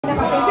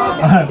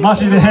はい、マー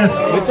シーです。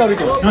よ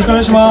ろしくお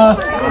願いしま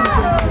す。す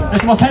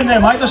みませんね、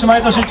毎年ち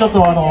ょっと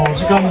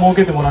時間も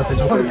設けてもらって、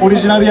ちょっとオリ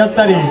ジナルやっ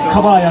たり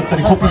カバーやった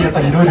りコピーやった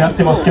りいろいろやっ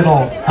てますけ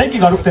ど、天気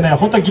が悪くてね、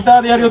本当はギタ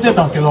ーでやる予定だっ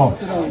たんですけど、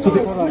ちょっ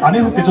と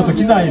雨降ってちょっと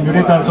機材濡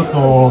れたらちょっ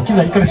と機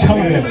材いかれちゃう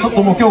んで、ちょっ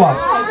ともう今日は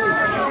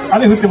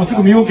雨降ってもす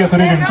ぐ身動きが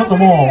取れるように、ちょっと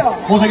も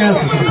う申し訳ないで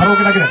すけど、ちょっとカラオ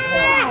ケだけで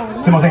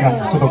すいませんが、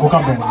ちょっとご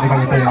勘弁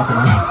願いたいなと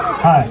思います。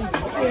はい、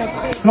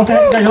すいませ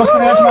ん、じゃあよろしくお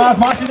願いします。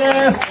マーシー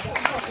です。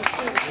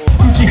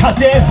打ち果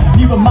て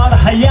にはまだ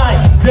早い、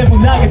全部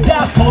投げ出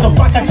すほど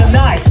バカじゃ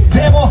ない。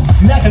でも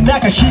なかな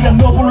か日が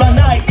昇ら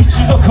ない、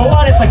一度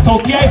壊れた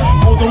時計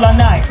戻ら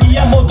ない。い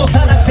や戻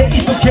さなくてい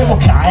い時計を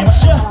変えま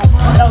しょう。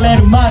慣れ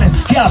るまで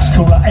少し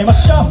こらえま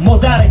しょう。もう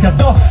誰か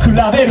と比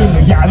べる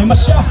のやめま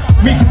しょう。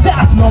見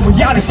下すのも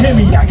やめて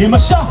見上げま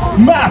しょう。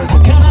まず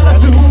必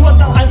ずま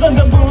たあざん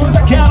だもん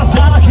だから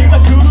さ、の日が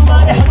来る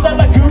まで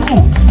働く。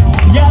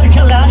やる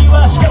からに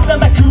は仕方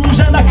なく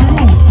じゃなく、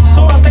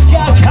空高く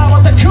羽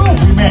ばたく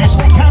イメージ。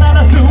必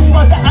ず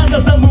またあん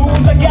だざむ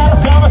んだから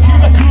その日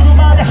が来る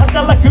まで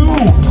働く。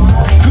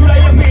暗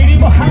闇に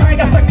も花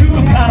が咲く、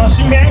楽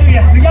しめる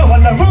やつが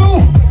笑う。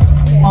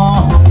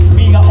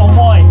身が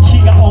重い、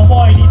気が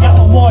重い、荷が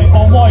重い、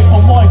重い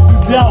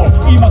集う。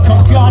今こ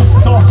こに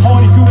途方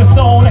に暮れ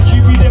そうな日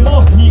々で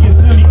も逃げ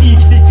ずに生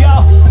きてい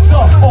こう。そ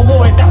う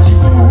思えた自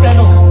分へ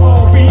の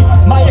ご褒美、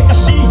まやか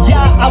しい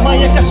や甘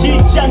やかし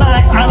いじゃな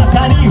い。あな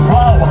たに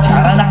はわか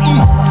らない。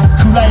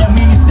暗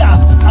闇に差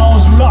す青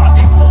白く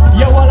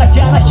柔らか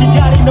な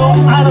光の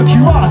あの記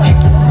憶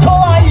と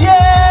はい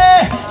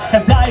え、課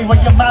題は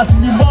山積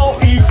みも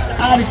いくつ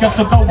あるか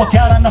とかわか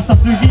らなさ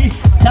すぎ。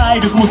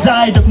体力も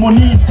財力も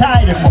忍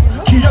耐力も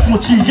気力も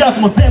知力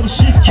も全部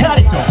しっか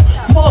りと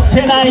持っ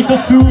てないと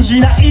通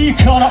じない。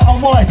この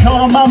思いこ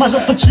のままち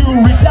ょっと注意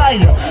だ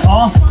よ。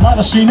ま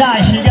だしな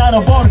い日が昇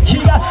る気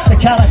が、だ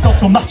からこ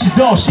そ待ち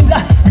遠しん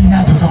だ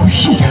港の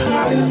日が、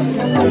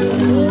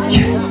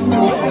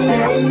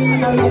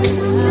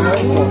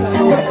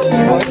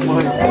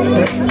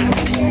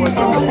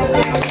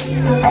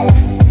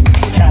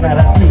必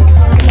ず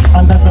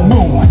Under the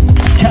moon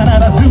必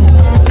ず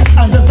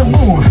Under the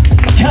moon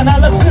必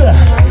ず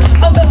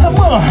Under the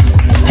moon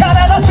必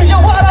ずよ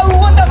笑う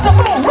Under the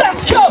moon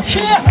Let's go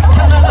here 必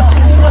ず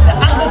また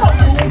Under the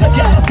moon だか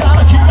らさの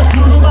日が来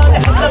るまで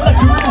働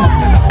く。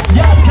や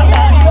るから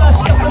には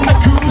仕方な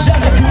くじゃな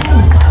く、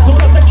空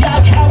高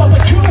く羽ばた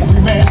くイ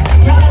メージ。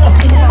必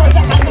ずまた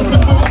Under the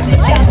moon だ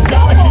からさ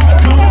の日が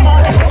来るま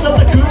で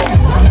働く。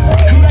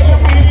暗闇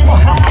にも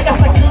花が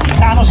咲く、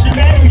楽しめ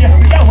るやつ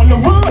が笑う。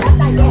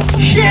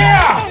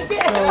Yeah!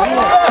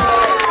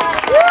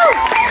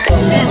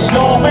 一度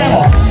目も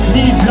二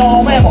度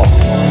目も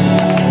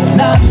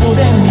何度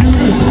でも許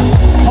す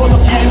仏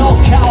の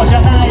顔じ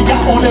ゃないが、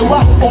俺を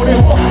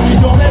認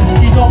め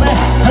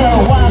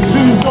One,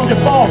 two, three,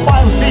 four,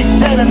 five, six,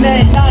 seven,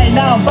 eight, nine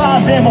何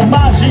番でも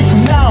マジッ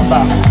クナンバ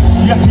ー。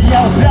焼き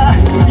合わせ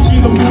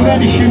一度胸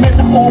に秘め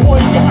た思い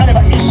があれ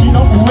ば石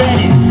の上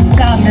に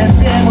何年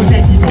でも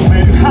でき止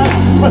めるはず。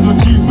まずは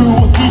自分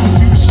をディ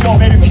グするショ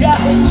ベルか、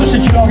そして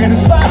広げる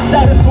スパースタ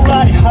ーで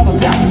空に羽ば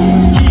たく。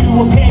スキル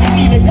を手に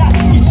入れた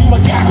一話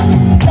が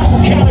何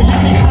もけの指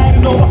に入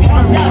るのは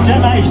簡単じゃ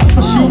ない。人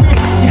差し指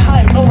に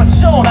入るのは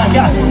超長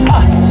い。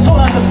そう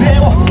なんだ。で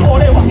も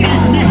俺は行く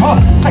日本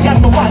上が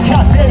るの分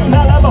かってる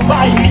ならば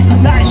倍行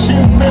くない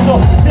新メド。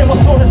でも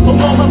それそ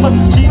のまま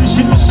口にし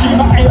てし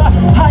まえば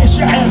敗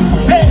者へ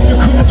全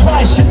力でト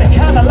ライして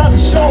必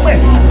ず証明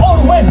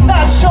Always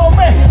not 証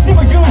明に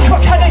も勇気は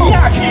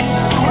輝き。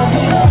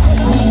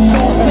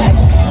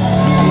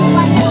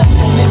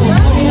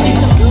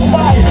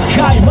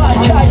毎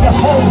回が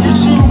本気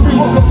準備を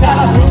語ら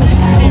ずに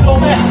二度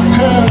目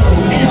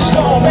一度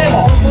目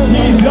も二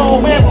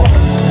度目も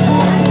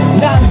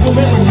何度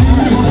目も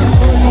許す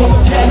仏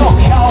の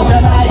顔じ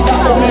ゃないが、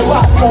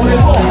俺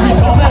を認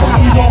める。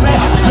二度目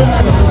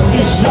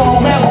一度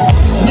目も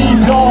二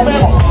度目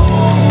も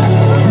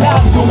何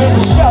度目も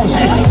正直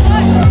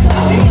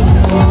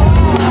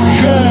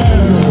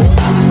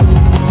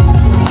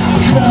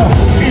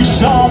一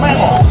度目も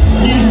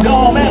二度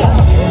目も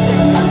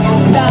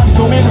何度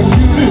目も許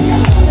す。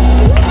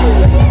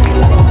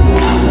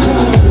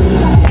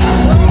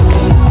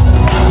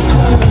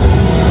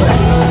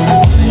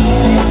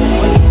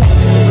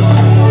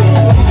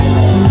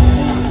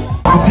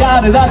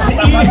誰だっていい、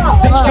出来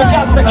かか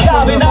った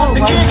壁なん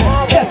てキッ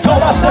ク蹴っ飛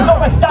ばしてご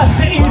めんさ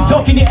せていい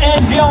時に遠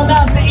慮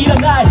なんていら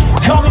ない。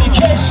コミュニ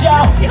ケーショ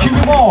ン君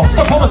も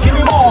そこの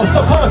君も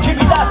そこの君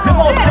だって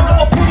持ってる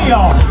オピニオ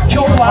ン。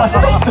今日はス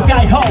トッと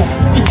解放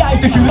意外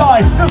と広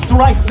いスト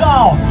ライクゾ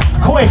ーン。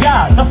声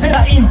が出せ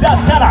ないんだっ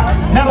たら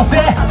鳴らせ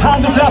ハ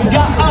ンドクラブ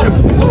がある。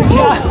それ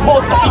がも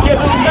っといける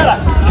な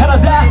ら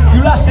体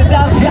揺らして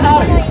ダンス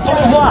がある。それ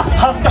は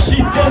恥ずかし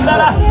いってんな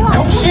ら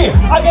拳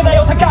上げな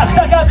よ高く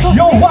高く。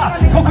要は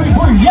得意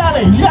分野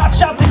でやっ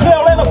ちゃってくれ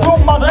俺の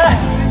分まで。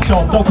ち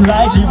ょっとく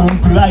らい自分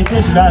くらい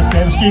手じらして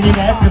る式に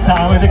熱が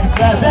冷めてく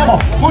ぜ。でも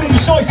無理に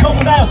背負い込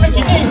むなよ責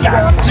任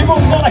感。自分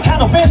の中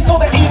のベスト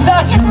でいいんだ。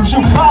90%じ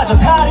ゃ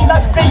足り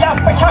なくてやっ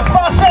ぱ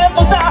 100%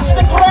 出し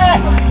てくれ。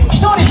一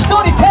人一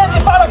人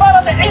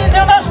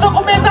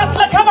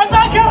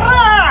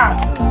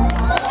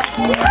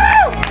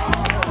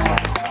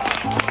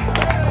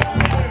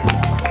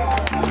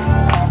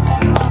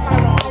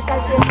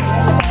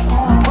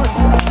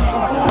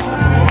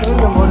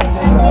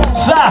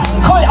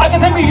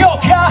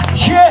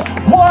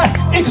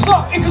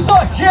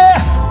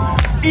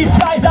一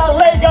体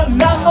誰が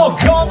何の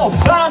この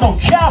場の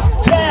キャプ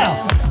テ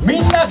ン、み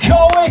んな声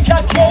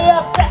かけ合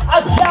って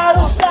当た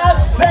る作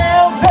戦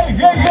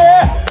で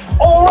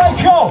Alright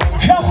go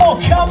come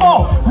on come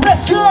on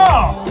let's go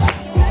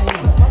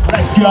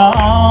let's go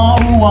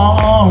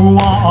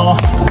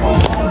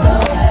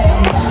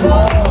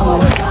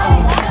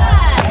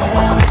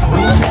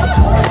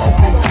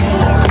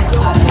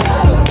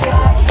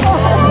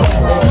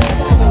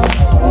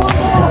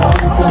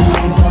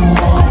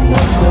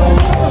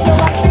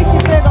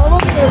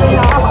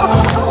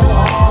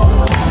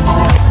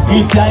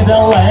一体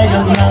誰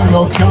が何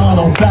のこ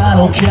の場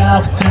のキ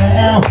ャプテ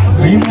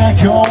ン、みんな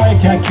声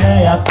か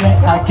け合って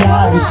明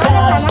るい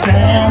作戦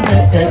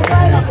で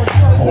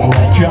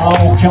Alright go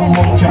come on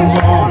come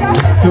on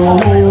let's go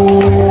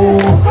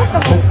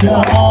let's go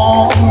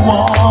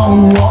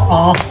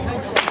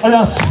ありがとうござい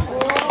ます。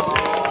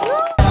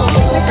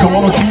こ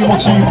の気持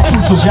ち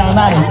嘘じゃ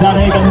ない、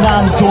誰が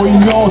何と言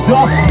おうと動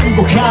か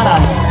な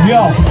い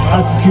よ。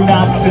熱く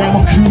なって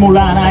も曇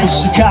らない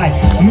視界、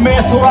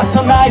目そら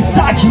さない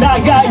先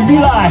長い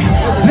未来。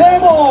で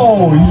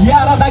も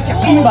やらなきゃ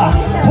今、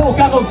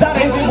他の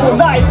誰でも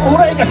ない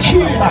俺がキ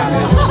ーマン。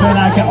背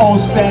中押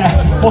して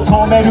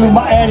求める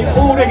前に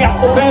俺が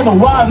俺の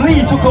悪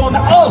いとこ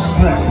直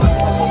す。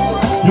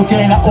余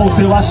計なお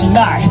世話し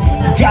ない、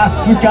が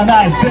っつか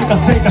ない、せか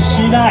せか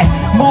しない、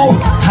もう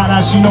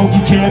話の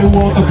聞ける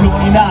男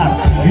になる。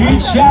言っ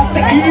ちゃっ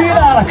ていい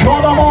なら子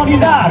供に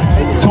なる。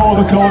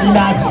滞り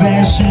なく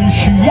全身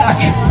開く、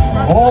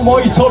重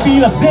い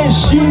扉全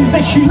身で開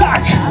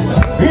く。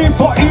一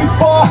歩一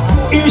歩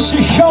意思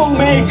表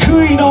明、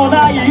悔いの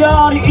ない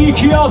ように生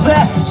きようぜ。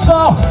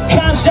そう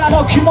感謝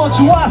の気持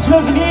ち忘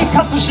れずに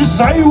勝つ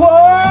姿勢を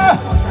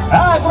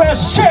アグレッ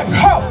シブ。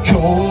今日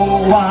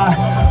は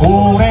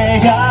俺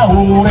が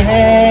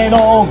俺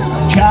の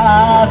肩、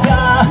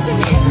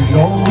広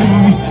い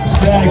世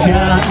界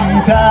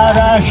た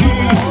だ一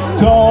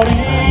人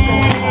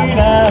な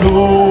の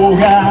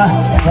が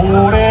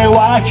俺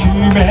は決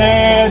め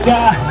た。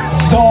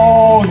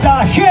そう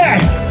だ Hey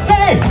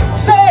Hey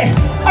Say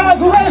ア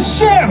グレッ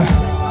シブ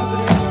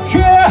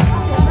Yeah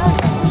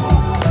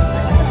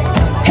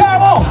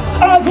Come on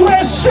アグレ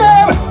ッシブ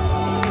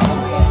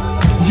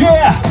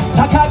Yeah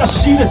たかが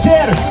知れて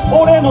る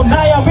俺の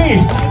悩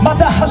み、ま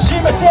た始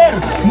めて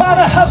る、ま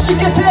だ弾け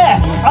て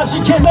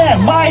味気ねえ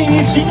毎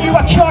日に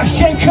は拒否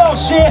健康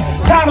し、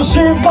楽し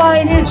い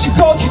毎日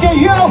ごきげ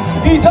んよ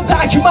ういた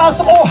だきま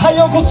す。おは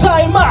ようご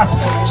ざいます、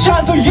ち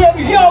ゃんと言え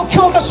るよ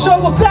教科書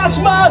を出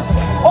します。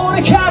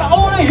俺から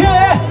俺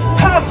へ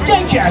発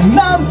言権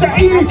なんて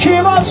いい気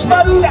持ち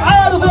まるで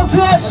あるの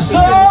です。ア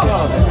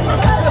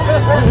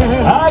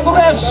グ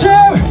レッシブ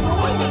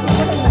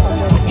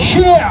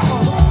Yeah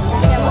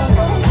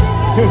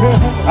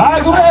ア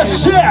グレッ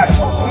シブ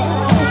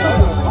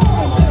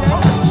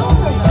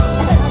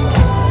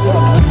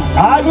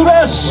アグレ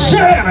ッシ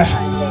ブ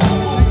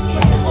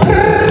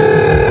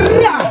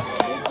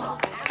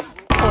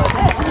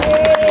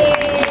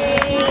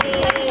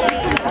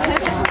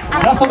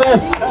ラストで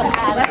す。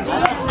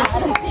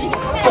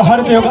今日晴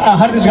れてよかった、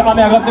晴れて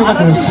雨上がってよかっ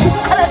たで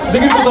す。で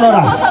きることな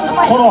ら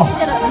このい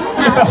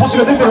っぱい星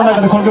が出てる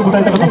中でこの曲歌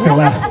いたかったですけど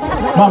ね。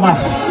まあまあ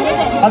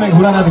雨が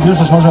降らないでよし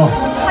としましょう。はい、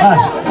あり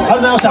がとう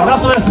ございました。ラ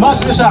ストです。マー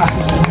シーでした。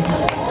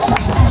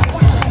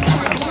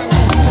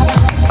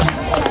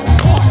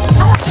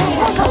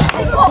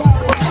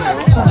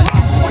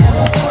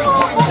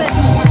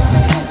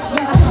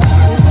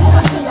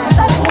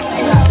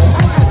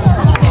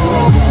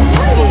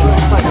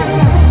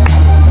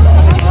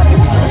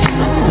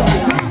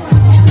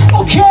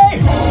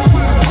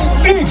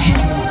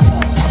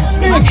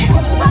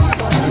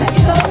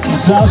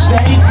そして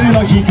いつ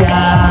の日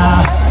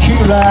かキ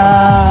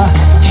ラ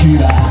キ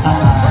ラ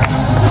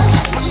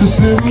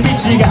進む道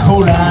が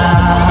ほら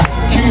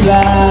キラ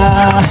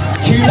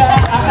キラ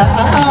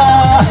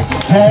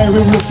Hey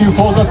we're looking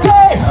for the day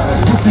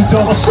吹き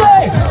飛ばせ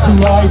黒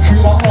い黒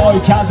い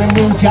風向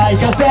かい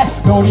風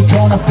乗り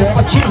こなせ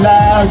ばキ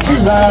ラキ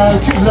ラ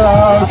キ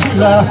ラキ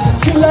ラ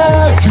キラ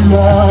キ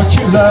ラキ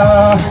ラ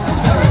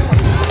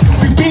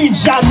ビビン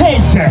じゃねえ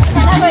って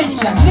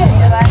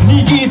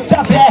握っ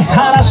た手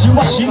話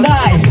はし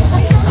ない、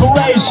こ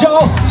れ以上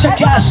茶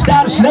化し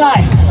たりしな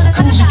い、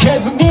くじけ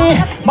ずに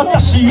また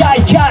試合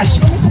開始、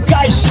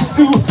深い指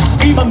数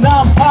今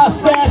何パー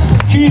セン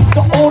ト、きっ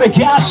と俺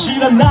が知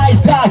らな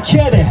いだ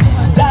けで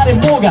誰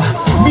もが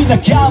みんな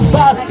頑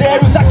張って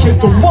る、だけ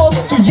どもっ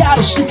とや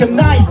るしか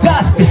ない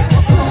だって、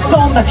そ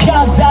んな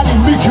簡単に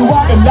見極め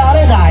ら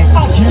れない、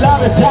諦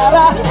めた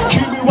ら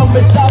君は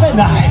目覚め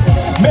ない、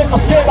目指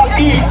せば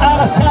いい新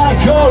たな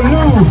ゴール、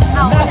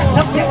なく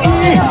たってい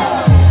い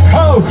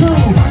遠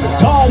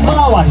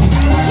回り、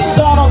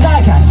その中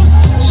に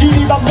散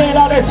りばめ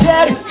られて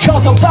る言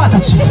葉た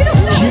ち、拾い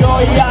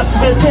集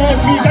めて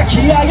磨き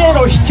上げ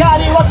ろ、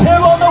光は手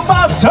を伸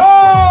ばそ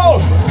う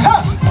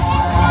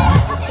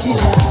キラ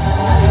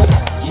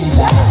キラ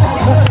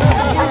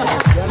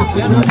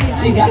進む道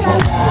がほら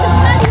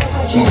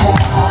キラ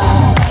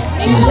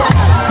キラ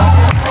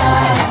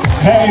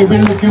Hey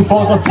we're looking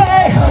for the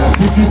day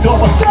吹き飛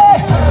ばせ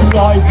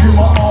黒い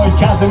雲追い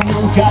風向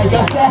かい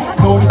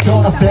風乗り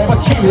こなせば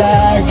キ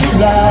ラキ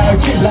ラ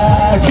キ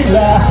ラキ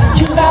ラ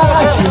キラ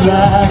キ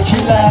ラキ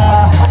ラ